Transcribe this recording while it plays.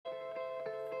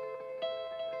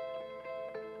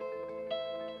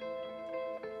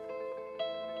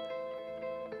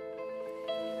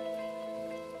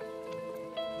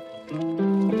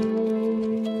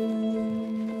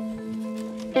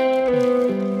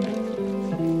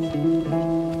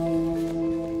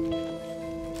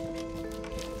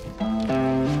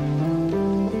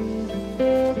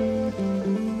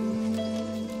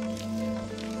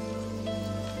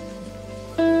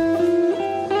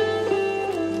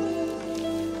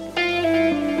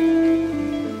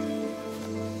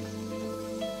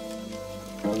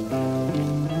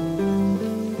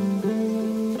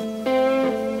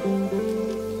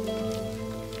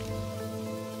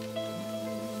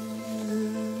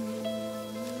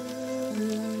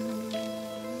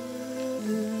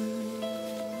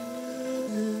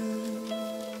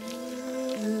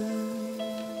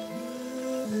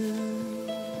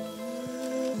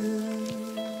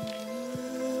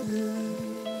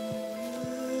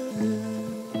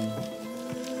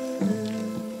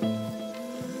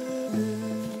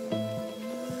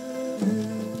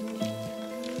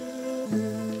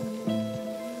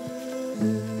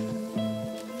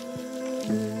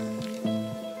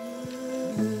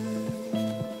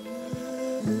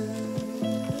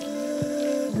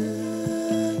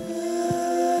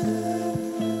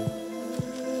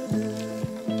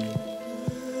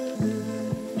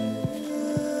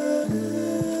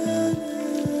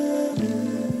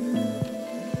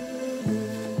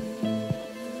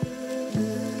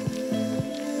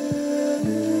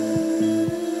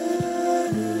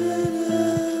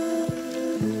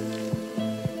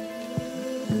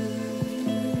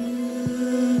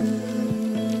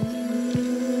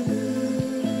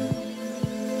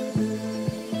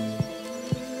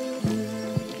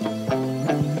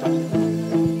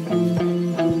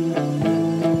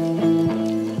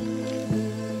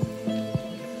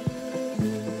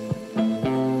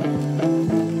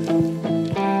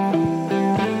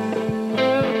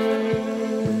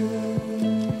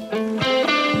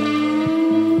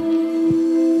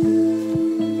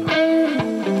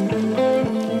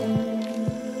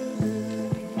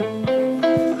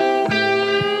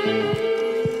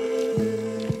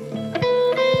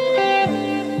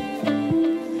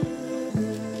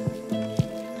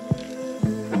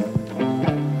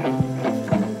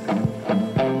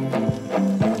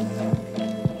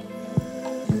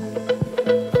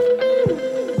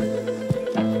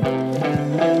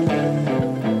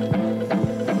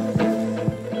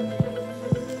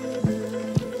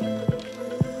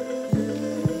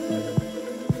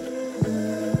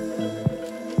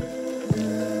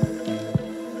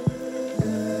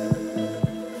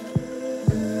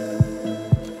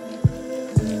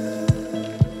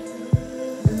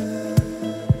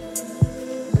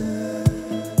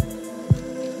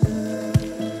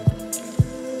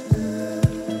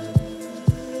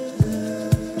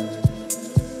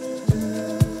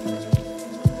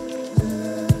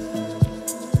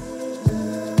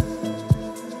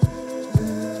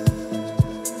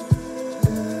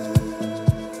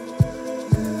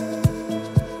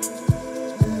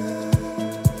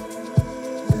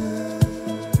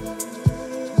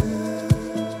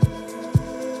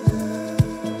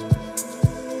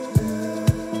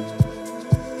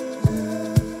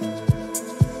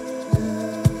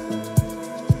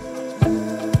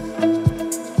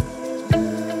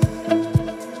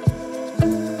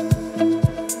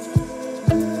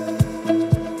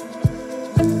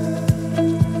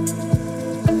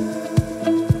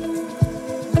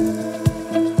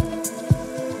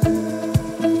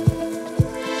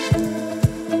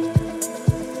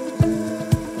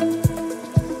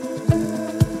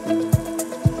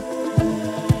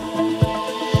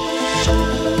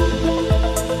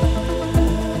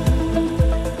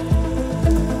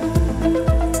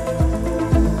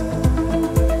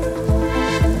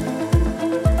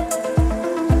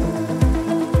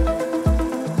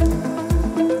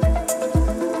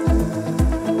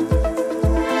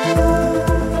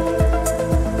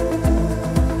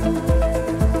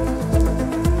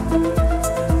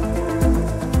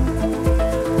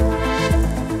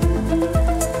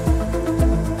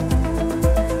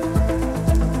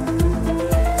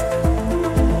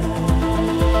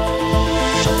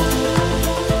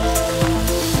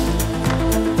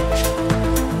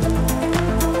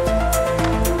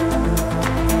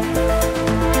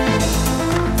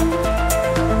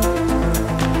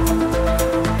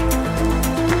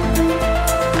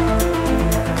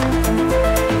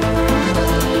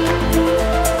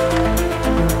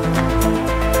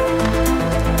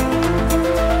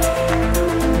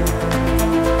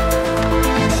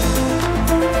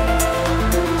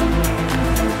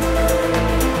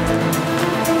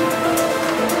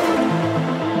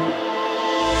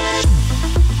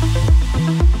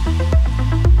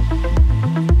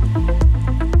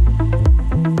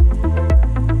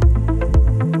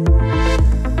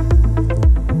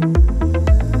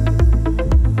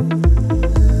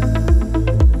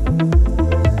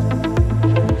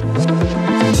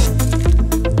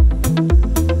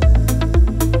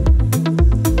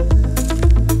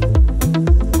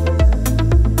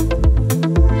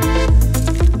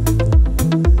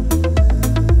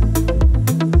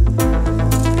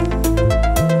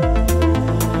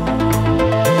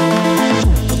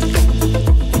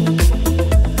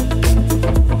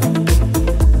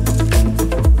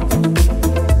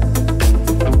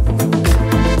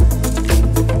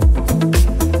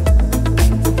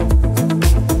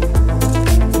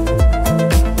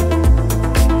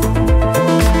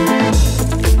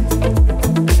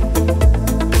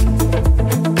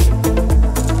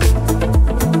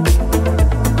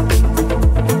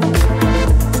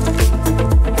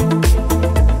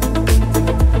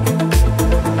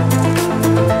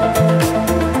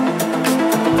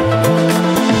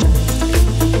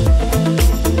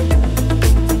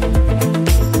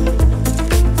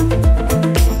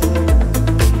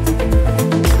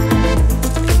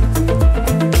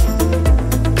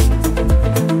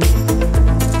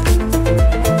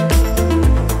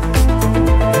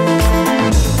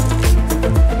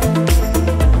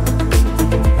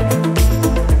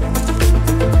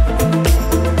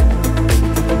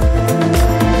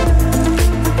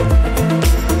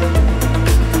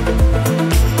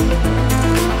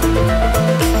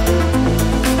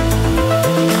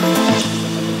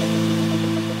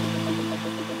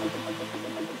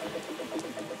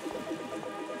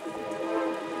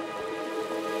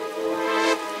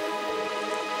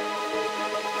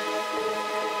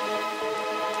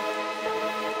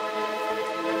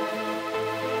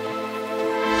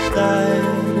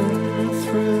sliding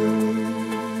through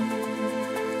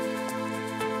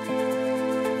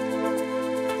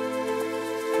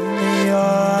the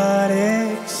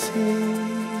Arctic sea.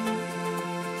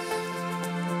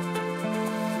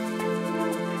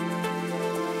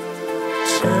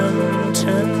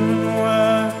 Tempting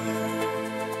words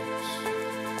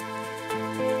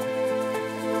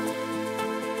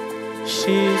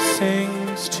she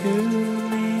sings to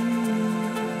me.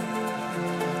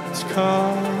 It's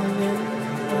calling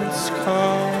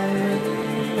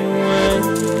away.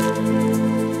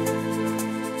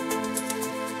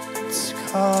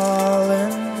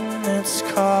 It's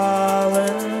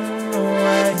calling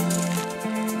away.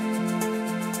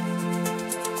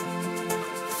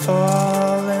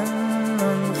 Falling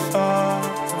and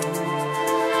falling,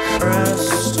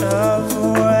 crest of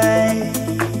wave.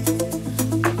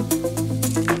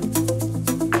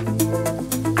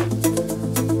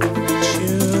 To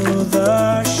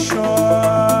the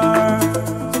shore,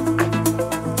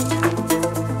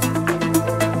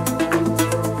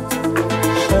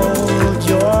 hold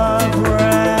your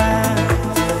breath.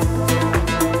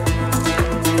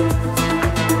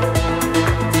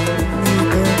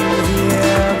 We've been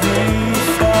here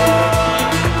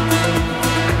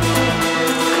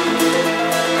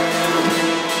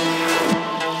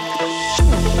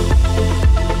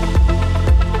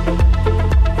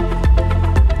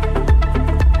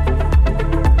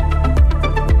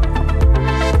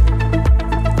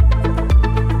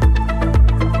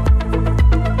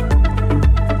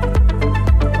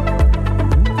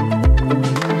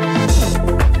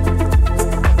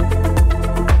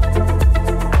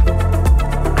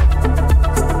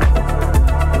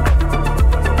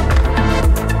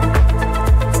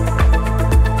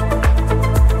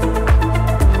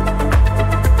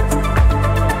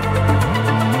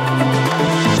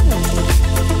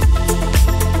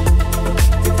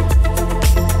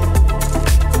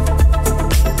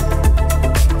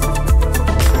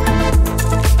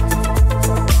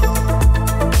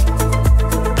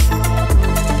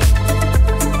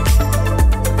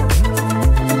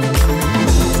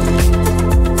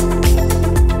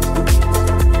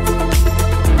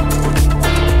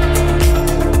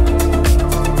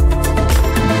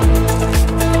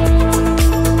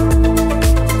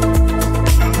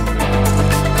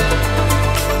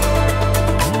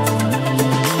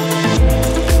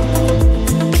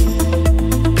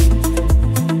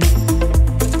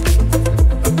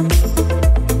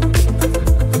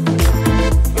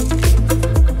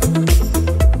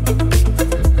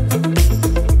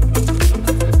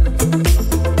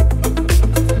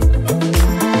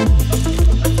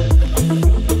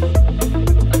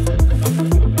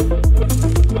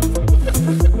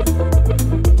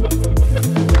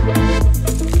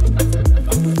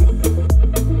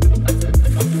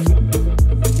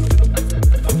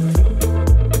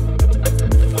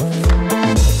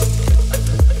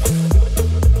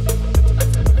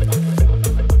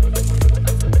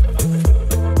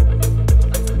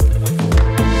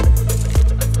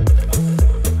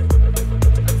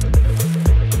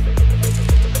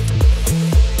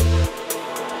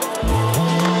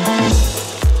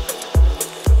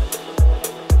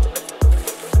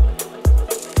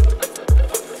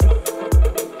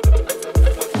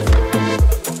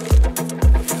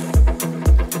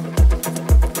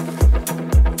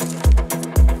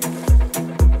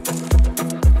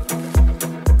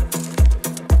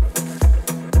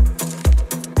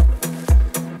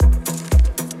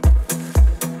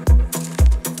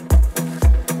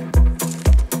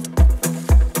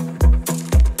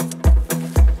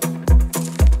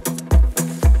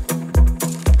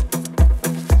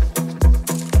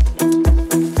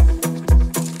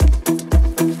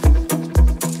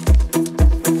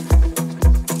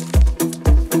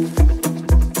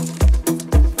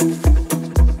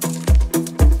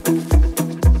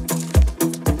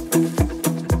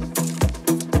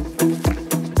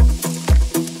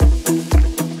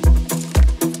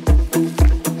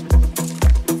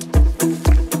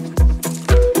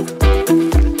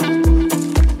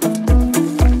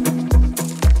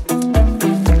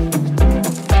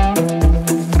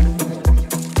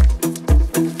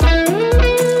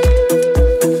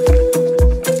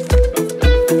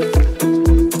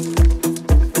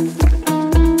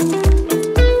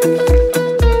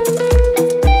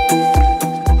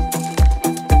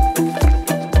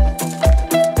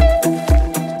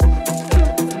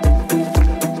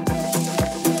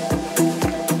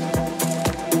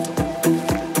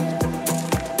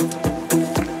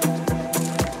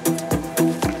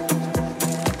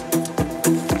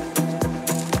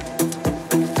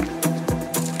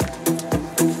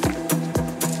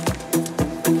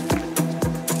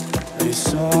They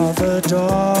saw the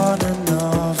dawning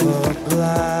of a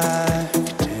black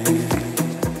day.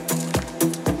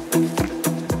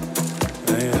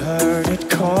 They heard it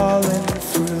calling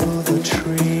through the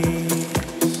trees.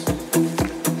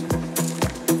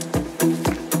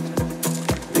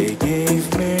 They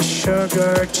gave me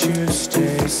sugar to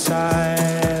stay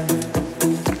silent.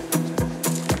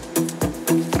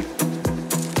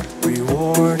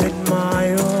 Rewarded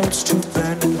miles to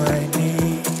bend my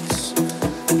knees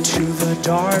to the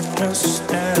darkness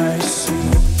that I see.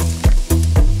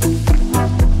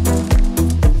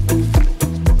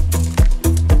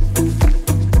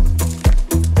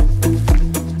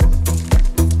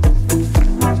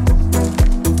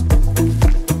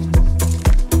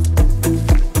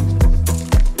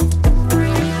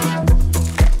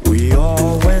 We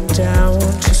all went down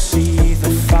to see the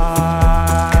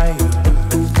fire.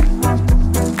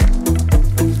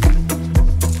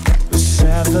 The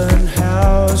 7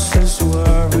 houses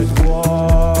were at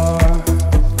war.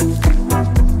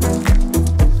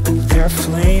 Their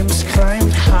flames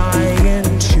climbed high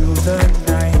into the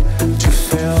night to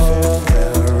fill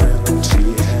their empty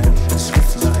hands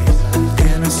with light.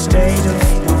 In a state of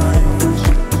mind,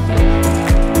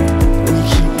 we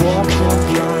keep walking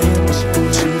blind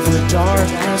to the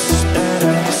darkness that I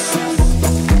see.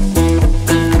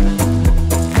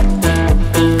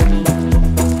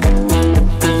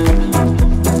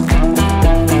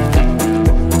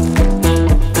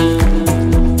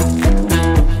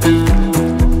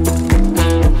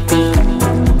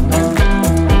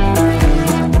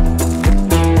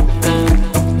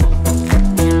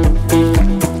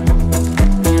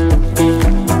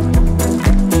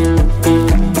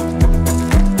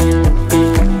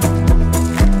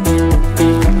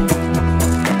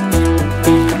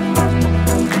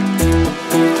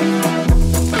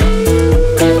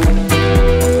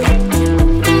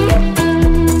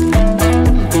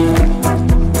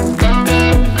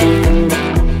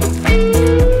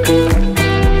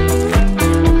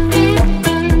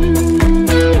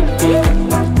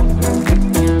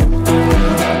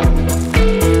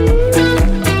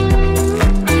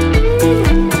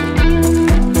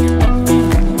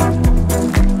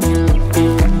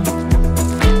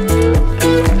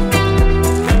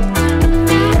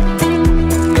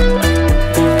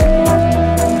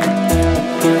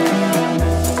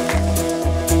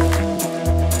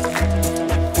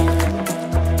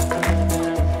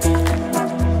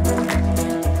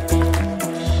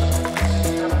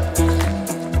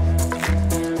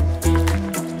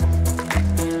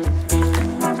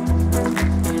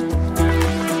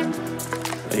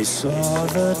 They saw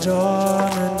the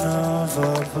dawning of a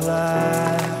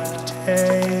black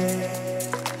day.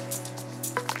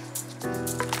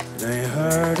 They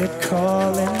heard it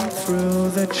calling through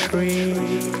the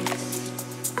trees.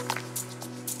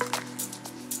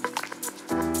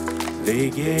 They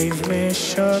gave me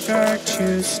sugar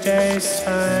to stay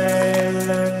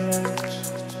silent.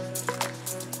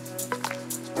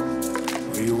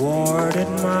 Rewarded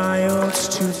miles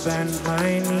to bend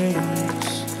my knees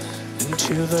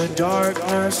into the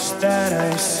darkness that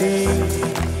I see.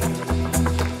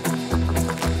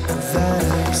 That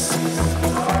I see.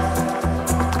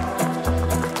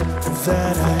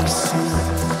 That I see.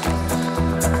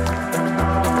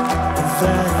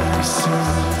 That I see.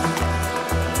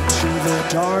 To the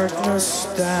darkness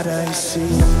that I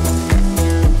see.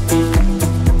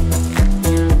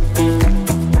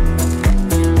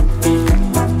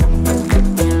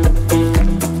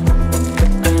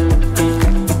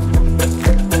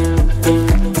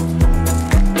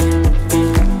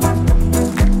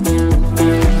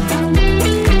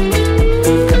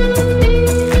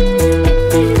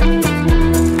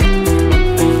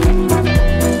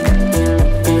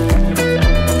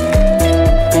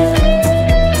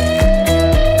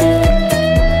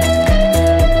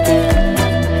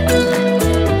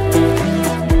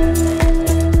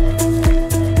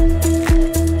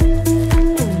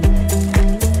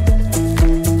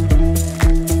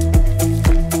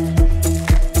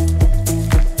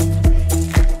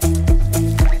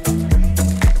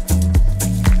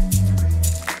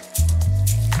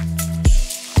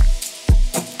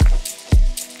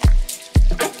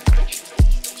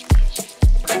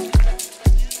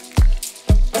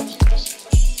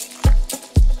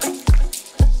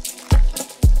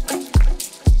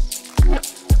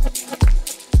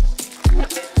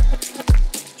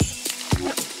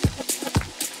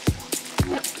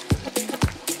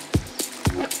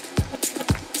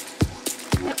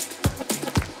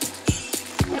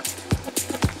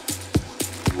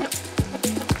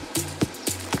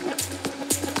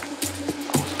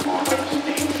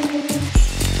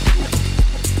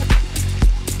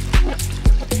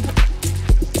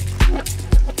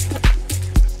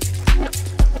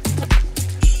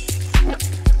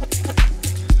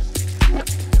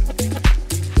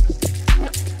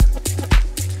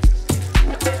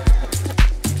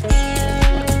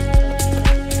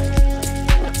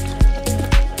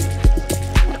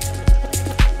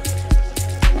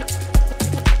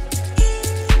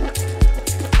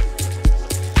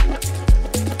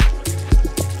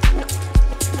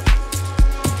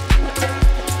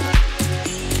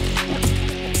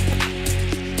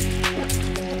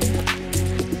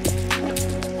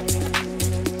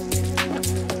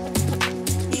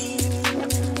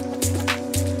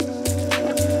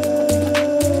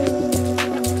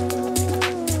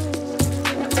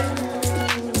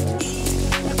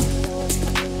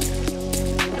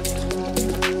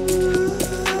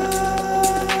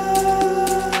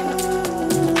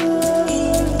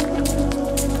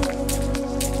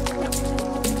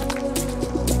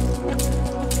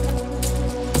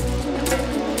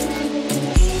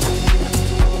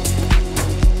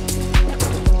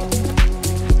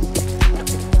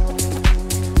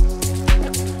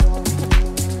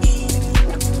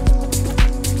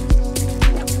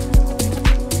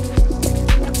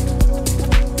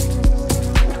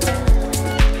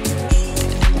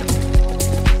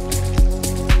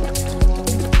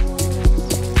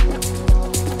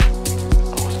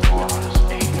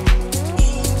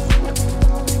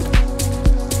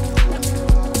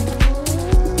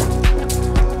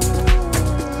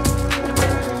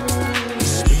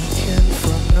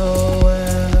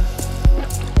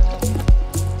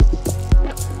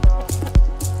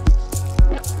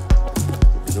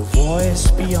 the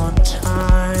voice beyond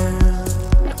time.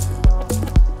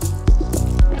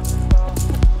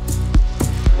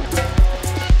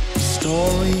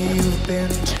 Story you've been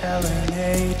telling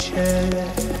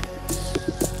ages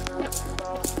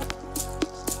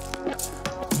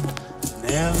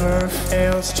never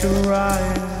fails to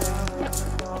rise.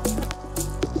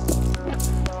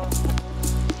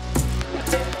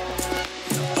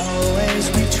 You're always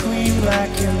between black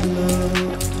and blue.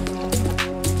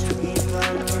 Between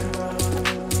black and blue.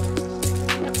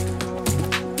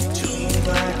 Between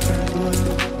black and blue.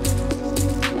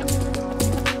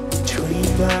 Between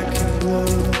black and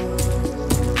blue.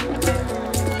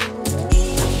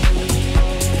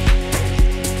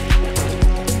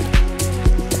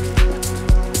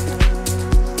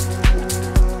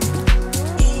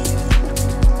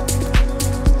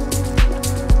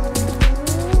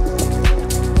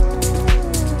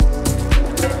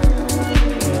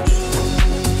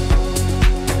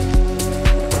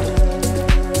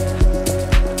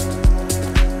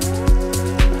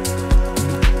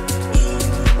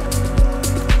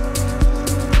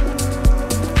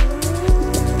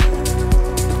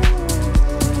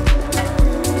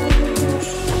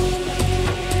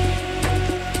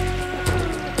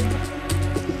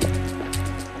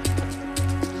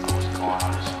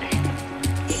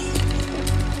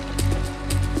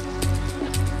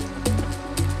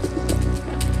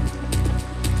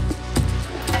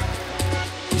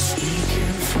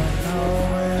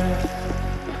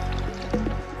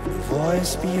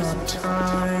 Beyond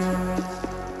time,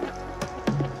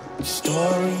 the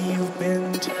story you've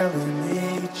been telling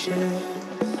ages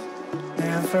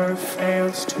never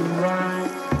fails to rhyme.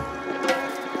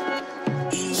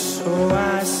 So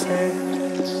I said,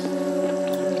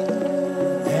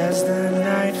 as the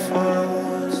night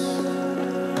falls,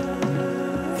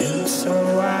 and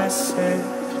so I said,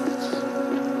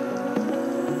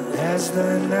 as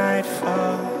the night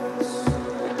falls.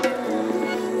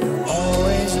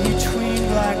 Always between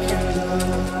black and blue.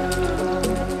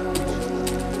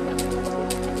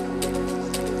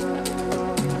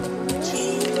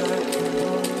 Between black and blue.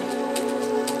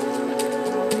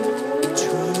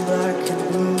 Between black and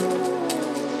blue.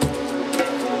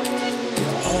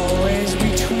 You're always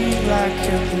between black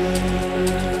and blue.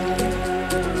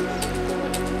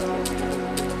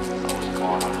 I was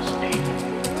going on a state.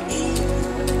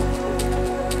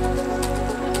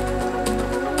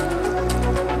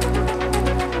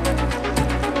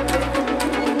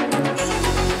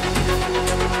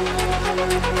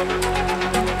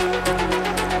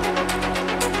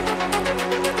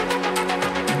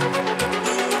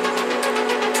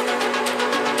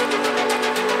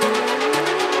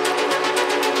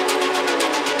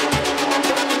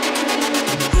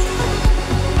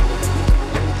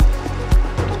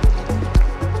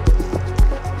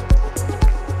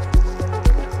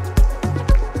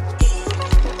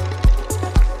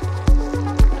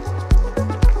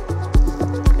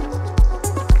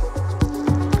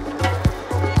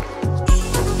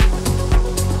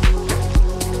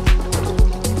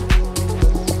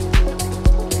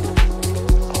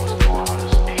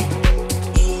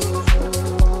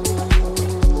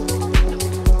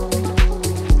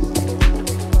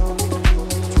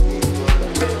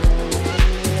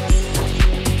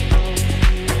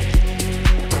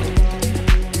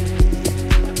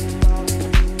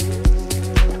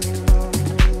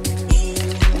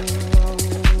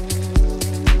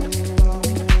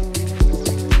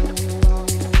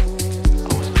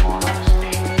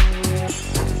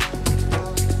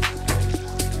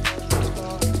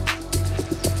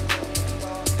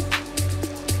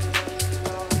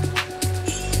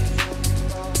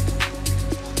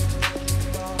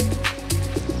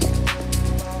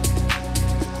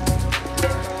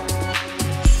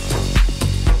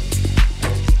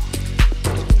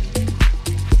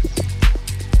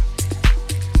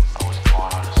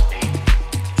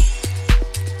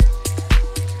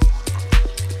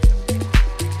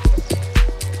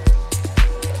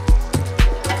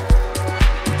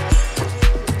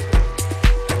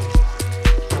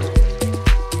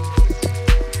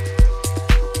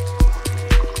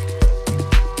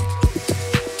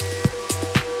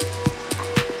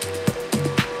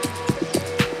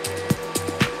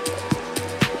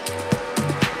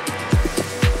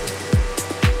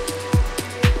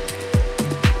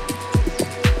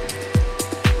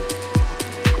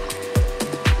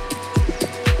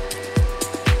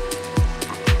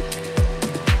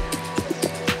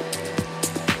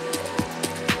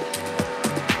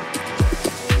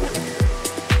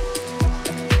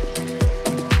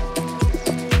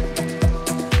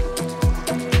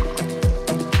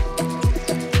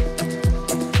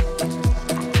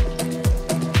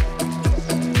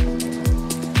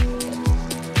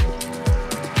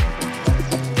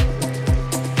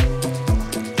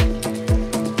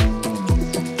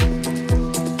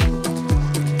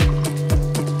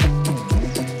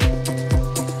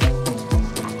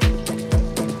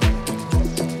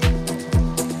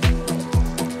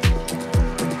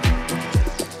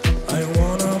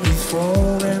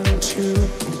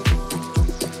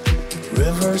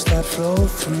 go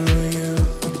through you.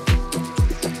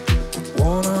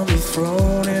 Wanna be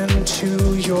thrown into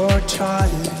your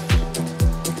tide.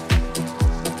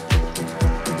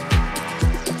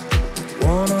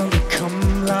 Wanna become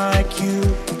like you.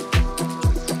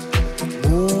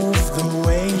 Move the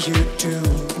way you do.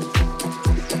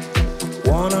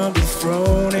 Wanna be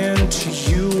thrown into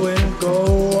you and go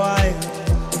wild.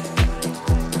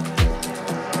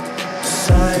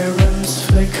 Sirens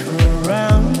flicker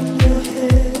around your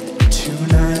head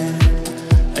tonight.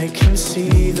 I can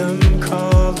see them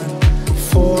calling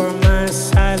for my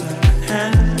silent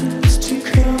hands to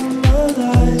come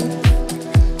alive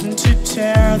and to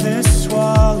tear this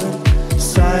wall. And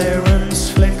sirens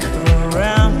flicker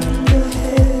around your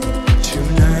head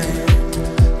tonight.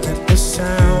 Let the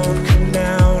sound come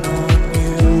down on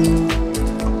you,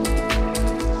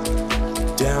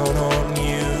 down on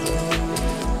you.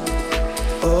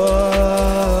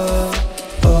 Oh,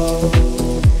 oh.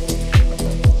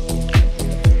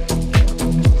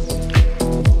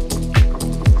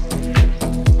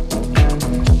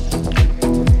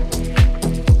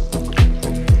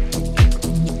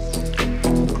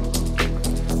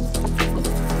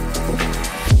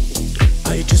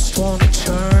 I just wanna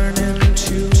turn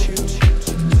into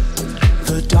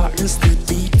the darkness that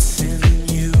beats in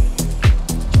you.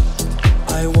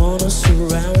 I wanna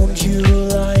surround you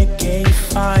like a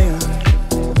fire.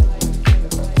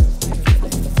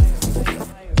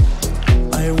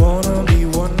 I wanna be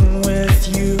one with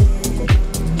you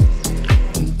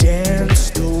and dance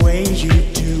the way you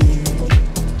do.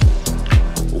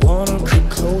 Wanna come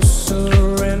closer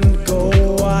and go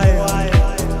wild.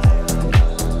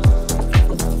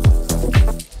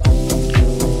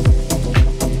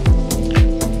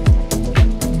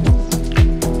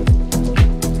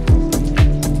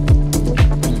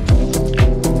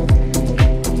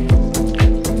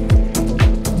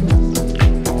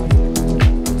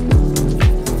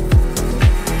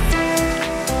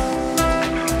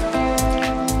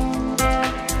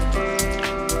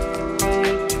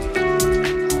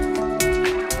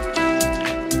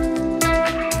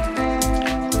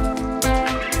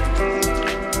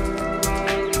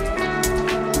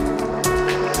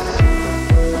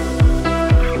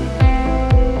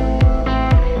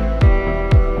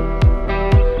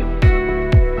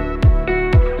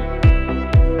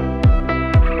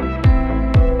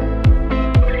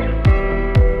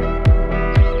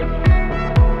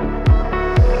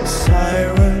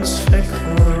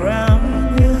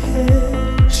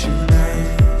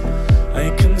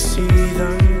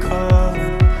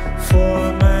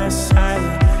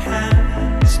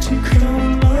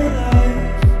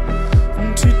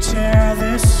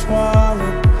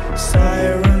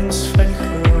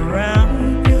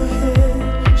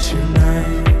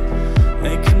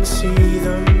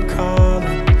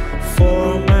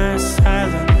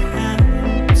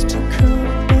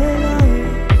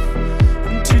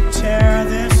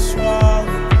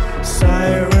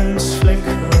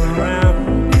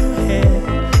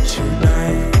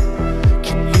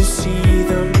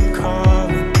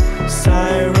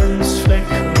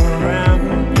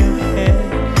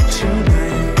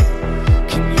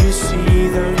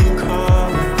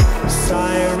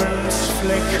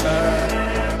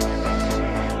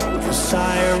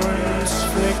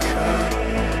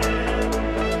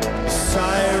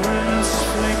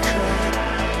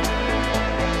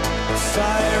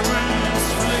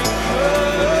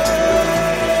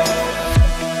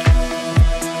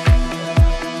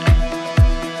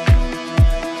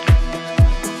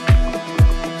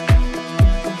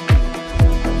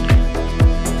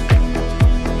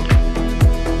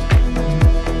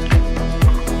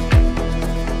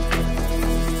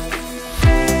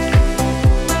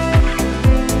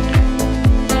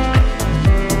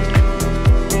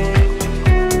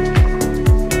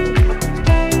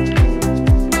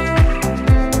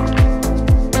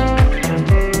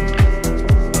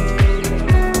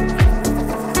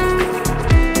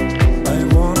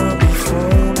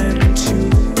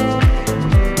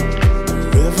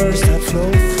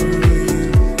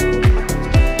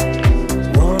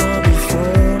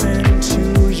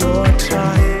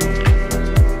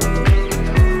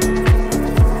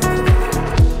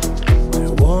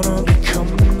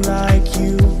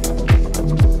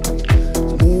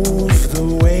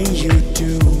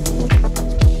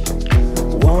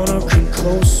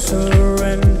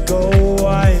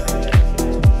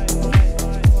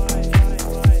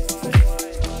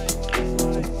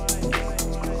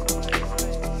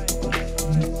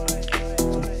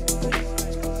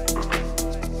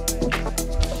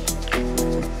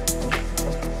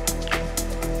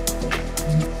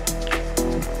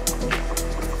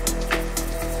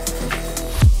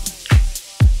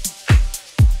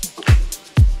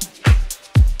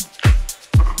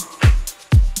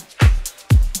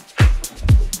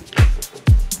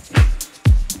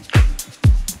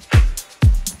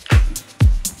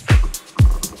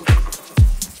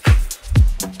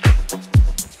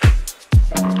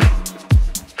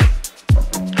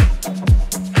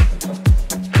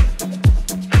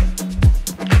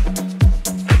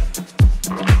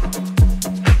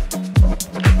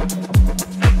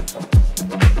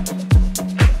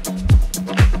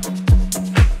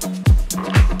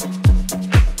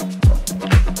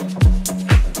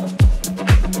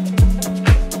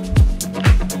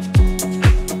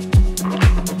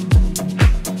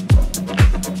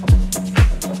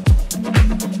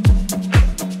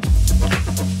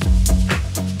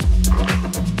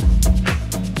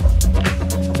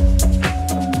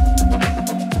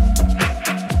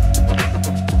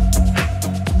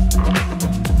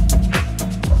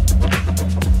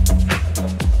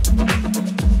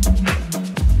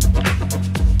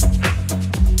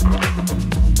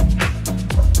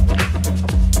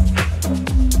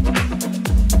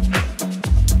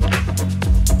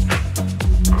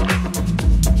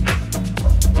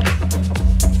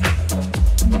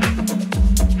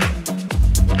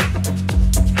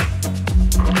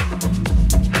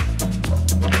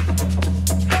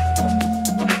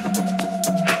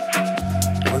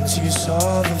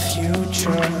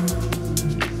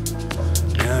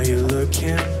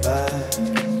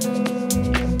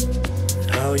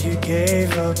 how you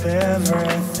gave up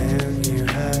everything you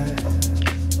had.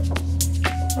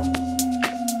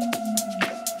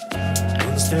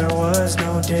 Once there was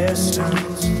no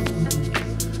distance,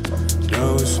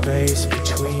 no space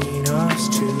between us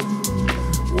two.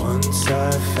 Once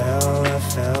I fell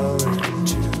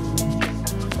into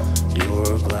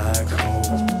your black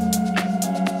hole.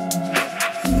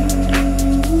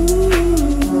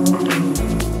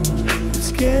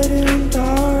 It's getting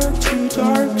dark, too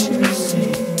dark to see.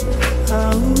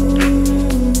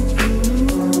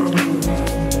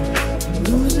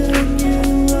 Losing you,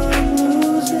 I'm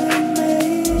losing me.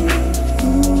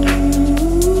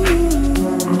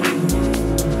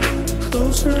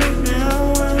 Closer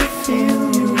now, I feel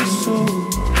your soul.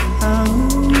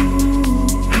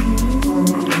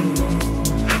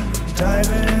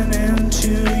 Diving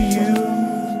into you,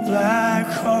 black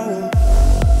hole.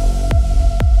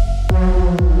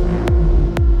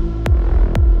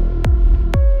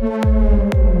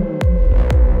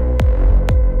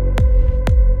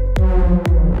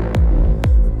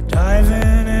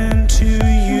 Diving into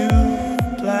you,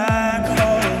 black hole.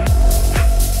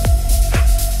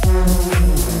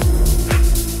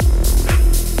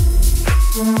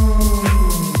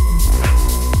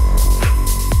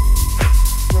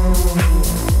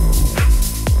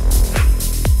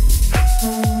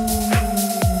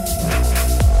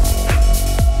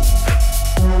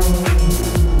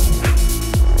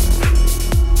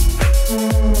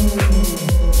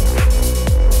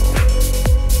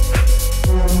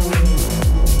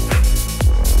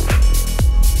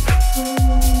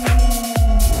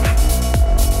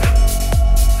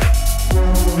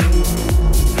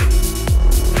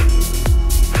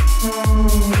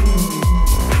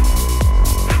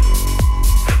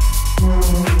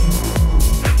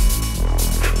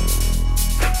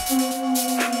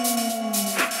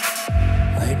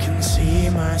 I can see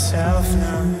myself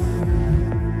now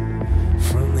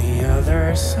from the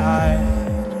other side,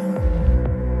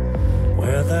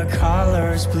 where the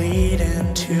colors bleed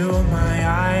into my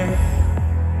eye.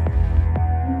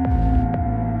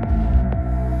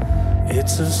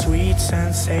 It's a sweet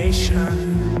sensation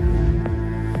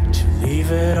to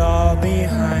leave it all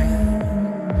behind.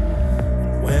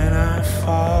 When I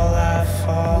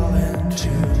fall into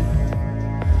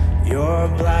your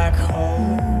black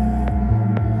hole.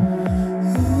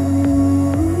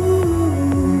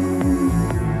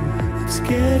 It's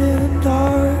getting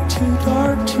dark, too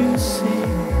dark to see.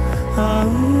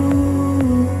 I'm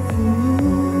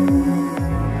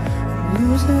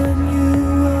losing you,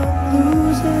 I'm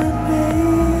losing me.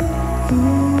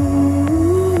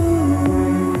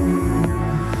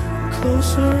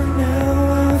 Closer now,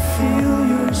 I feel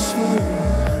your soul.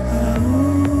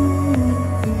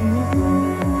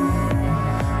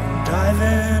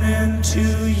 Diving into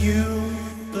you,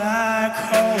 black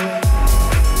hole.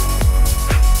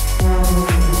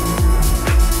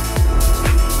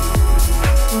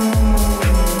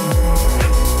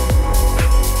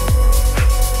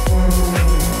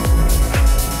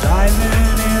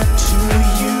 Diving into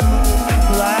you,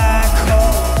 black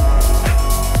hole.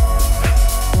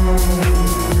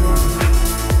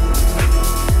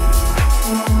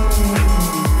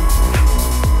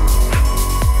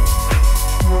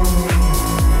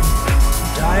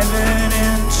 Diving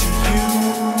into you,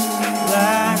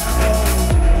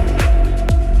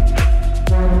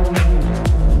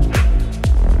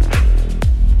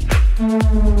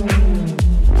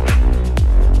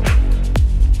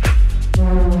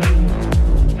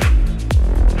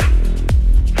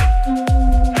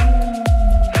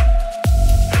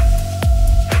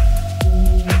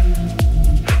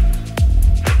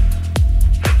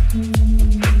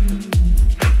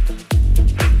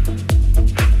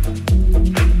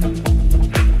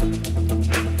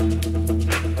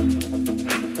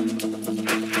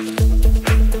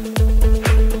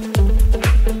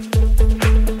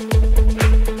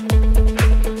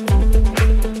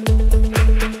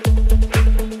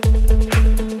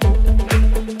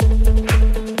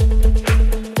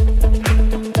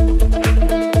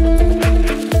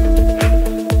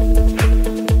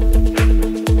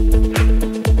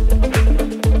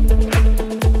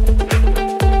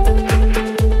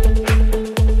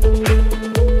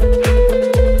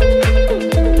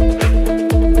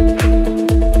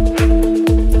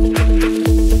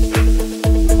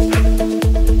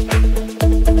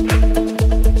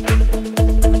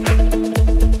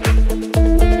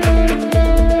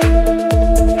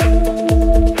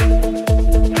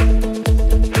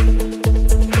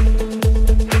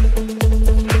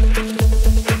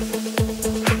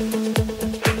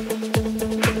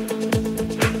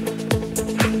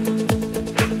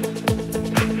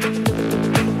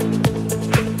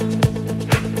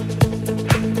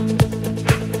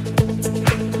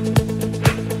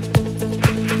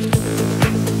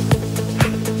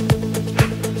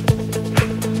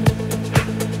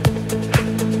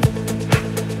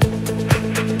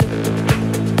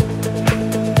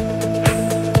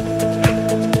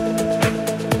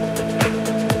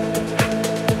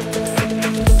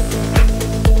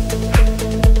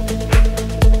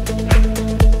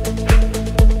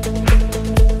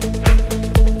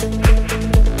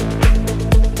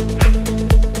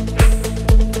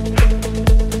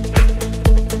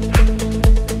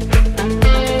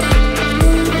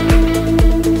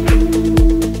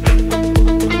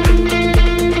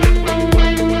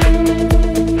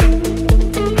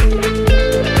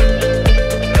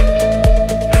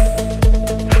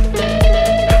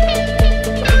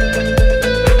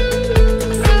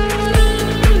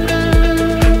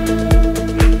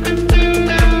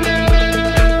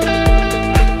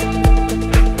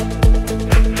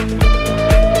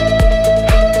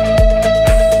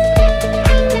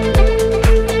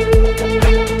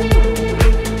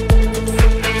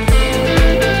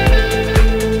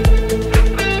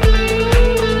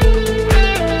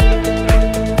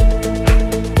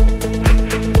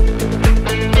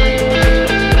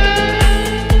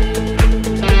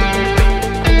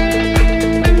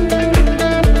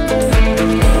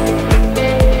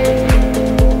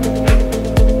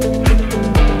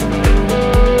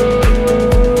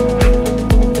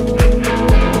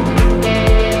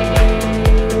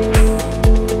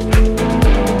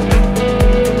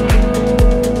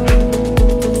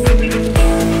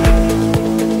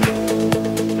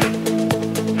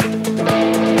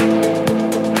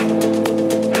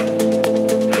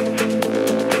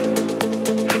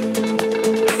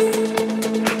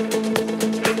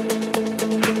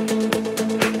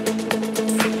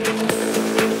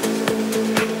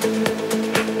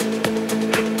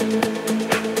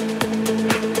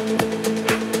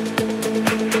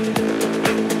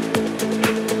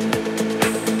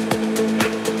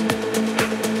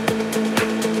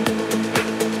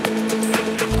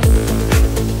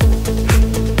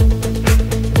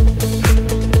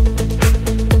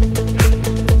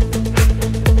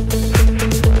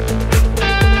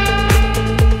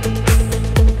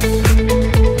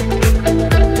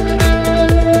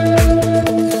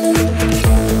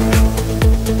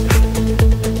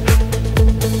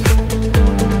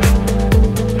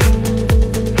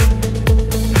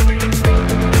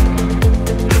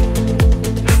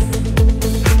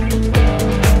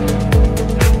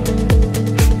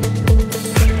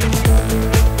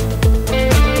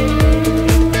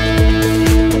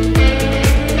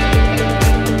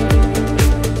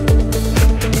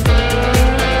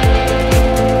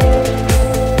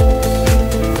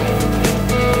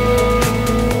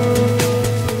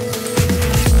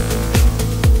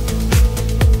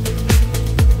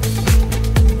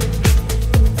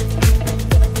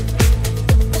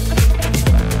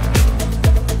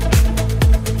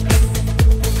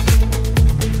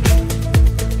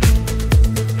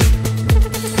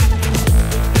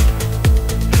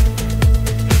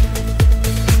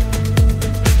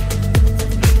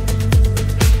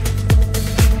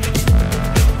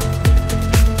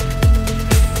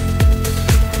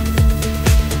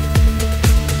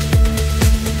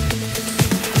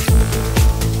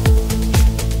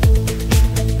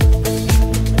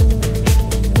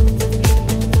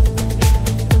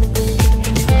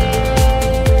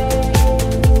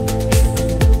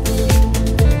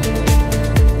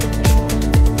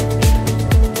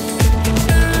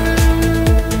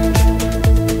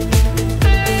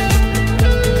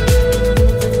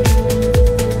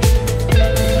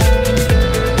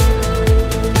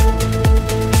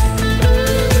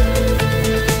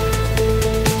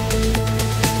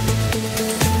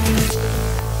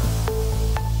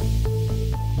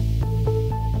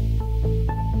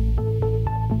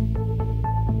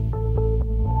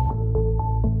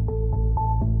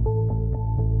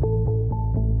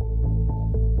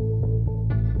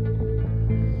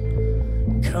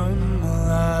 Come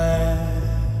alive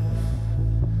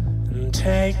and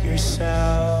take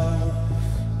yourself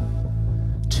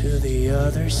to the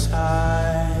other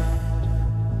side,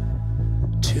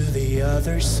 to the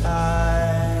other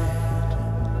side.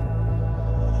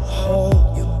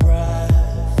 Hold your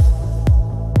breath,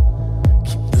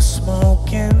 keep the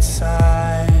smoke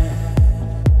inside,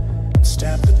 and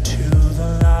step into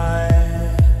the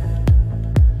light,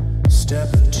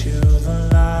 step into the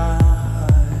light.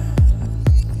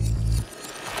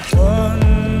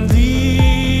 On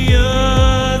the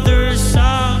other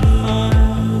side,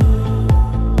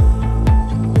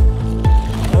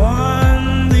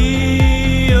 on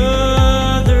the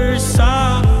other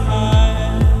side,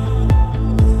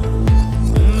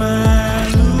 am I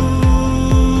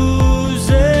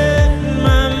losing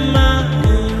my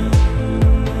mind?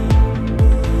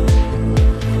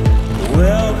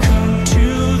 Welcome to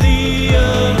the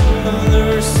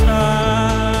other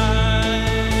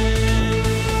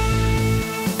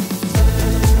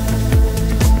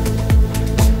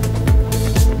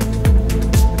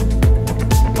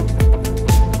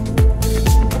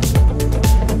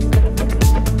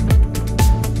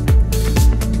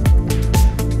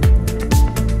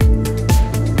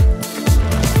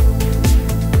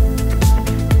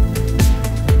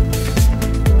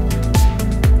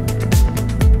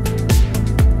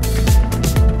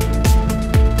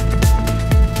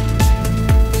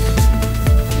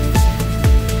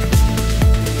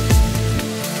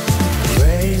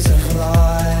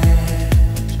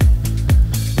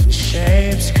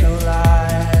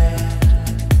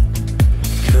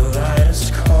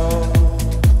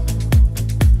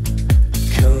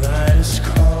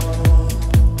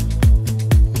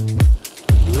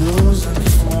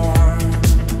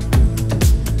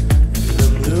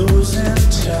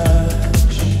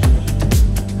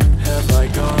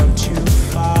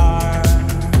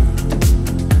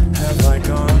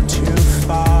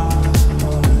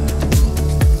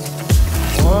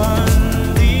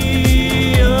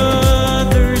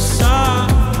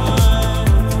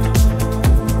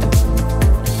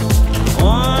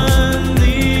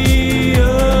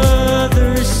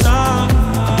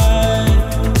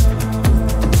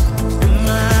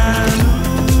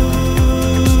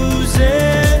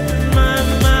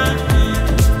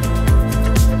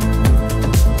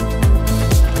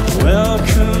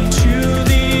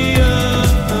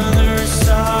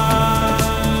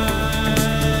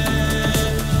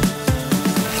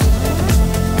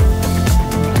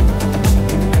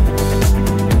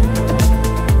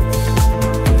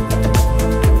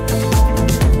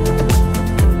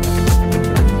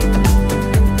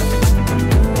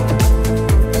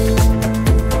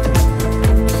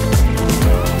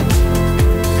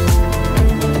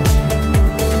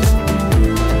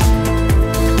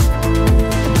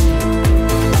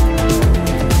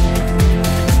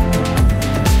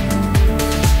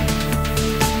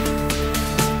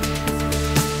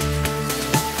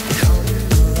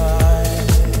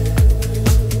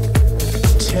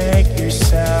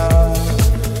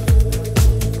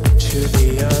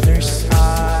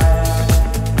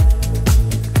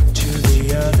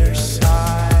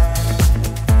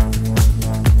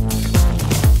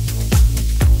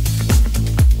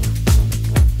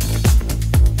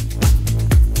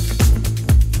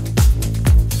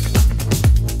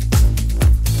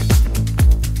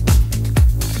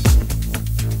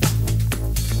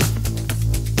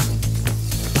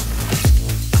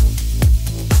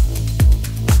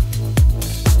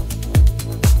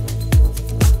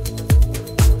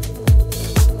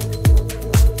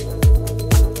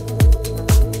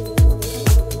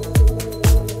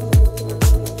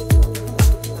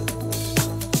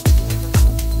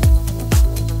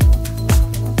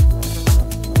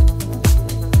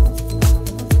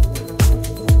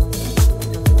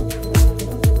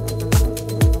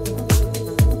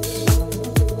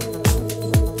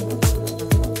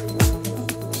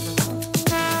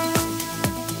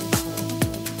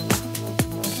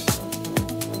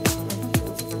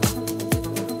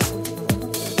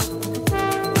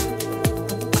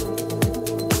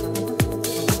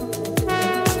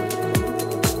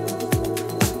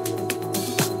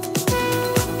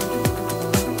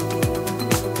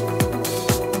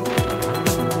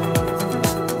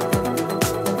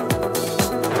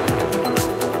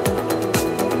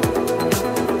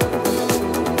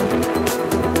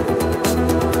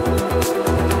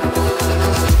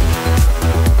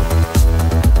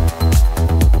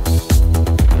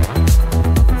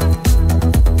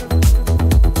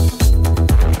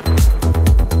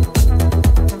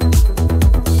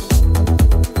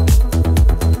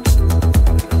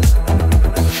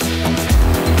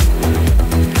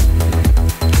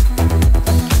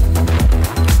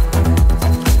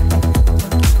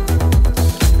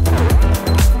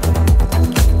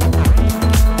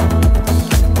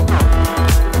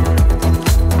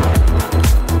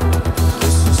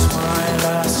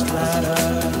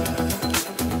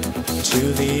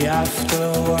left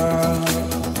the world.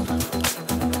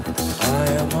 I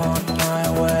am on my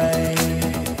way.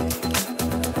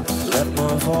 Let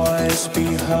my voice be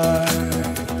heard.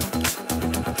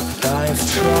 I've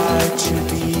tried to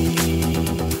be,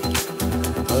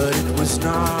 but it was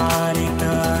not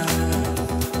enough.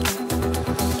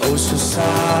 Oh,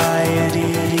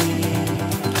 society,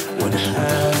 what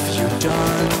have you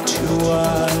done to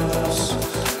us?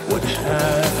 What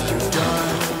have you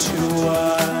done to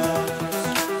us?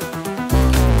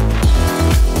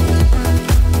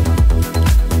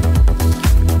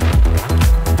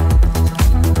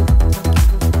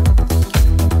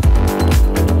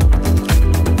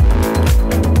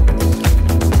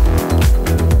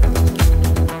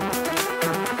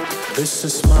 This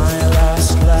is my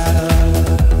last letter.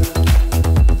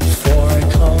 Before I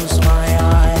close my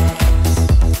eyes,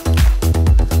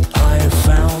 I have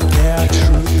found their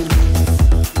truth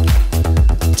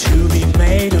to be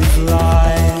made of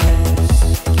lies.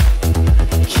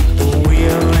 Keep the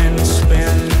wheel in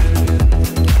spin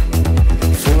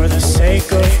for the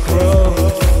sake of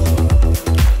growth.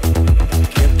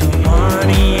 Get the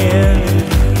money in.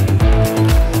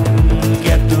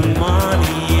 Get the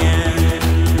money in.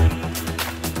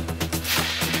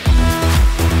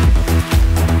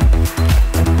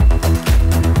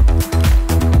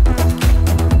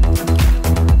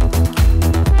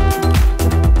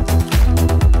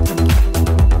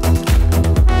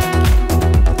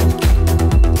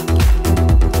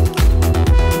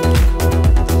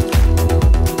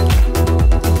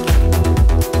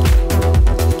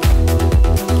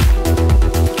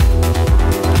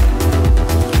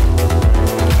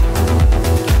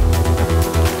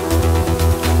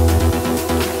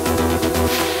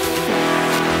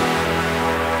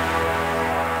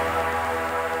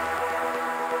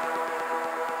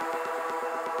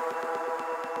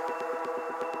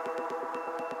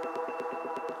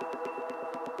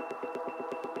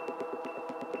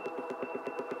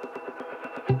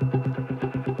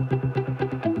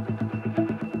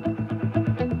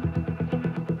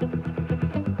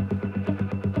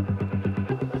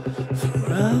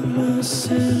 I'm a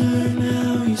sinner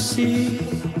now, you see,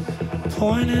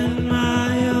 pointing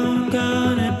my own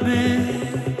gun at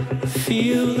me.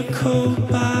 Feel the cold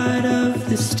bite of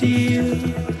the steel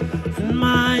in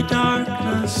my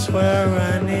darkness where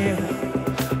I kneel.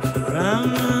 For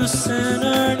I'm a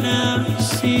sinner now, you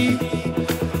see,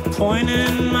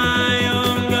 pointing my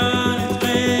own gun at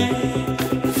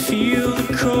me. Feel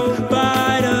the cold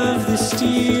bite of the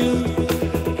steel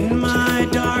in my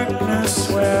darkness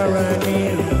where I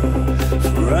kneel.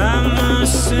 For I'm a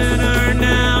sinner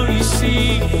now, you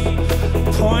see,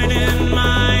 pointing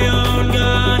my own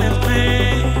gun at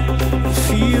me.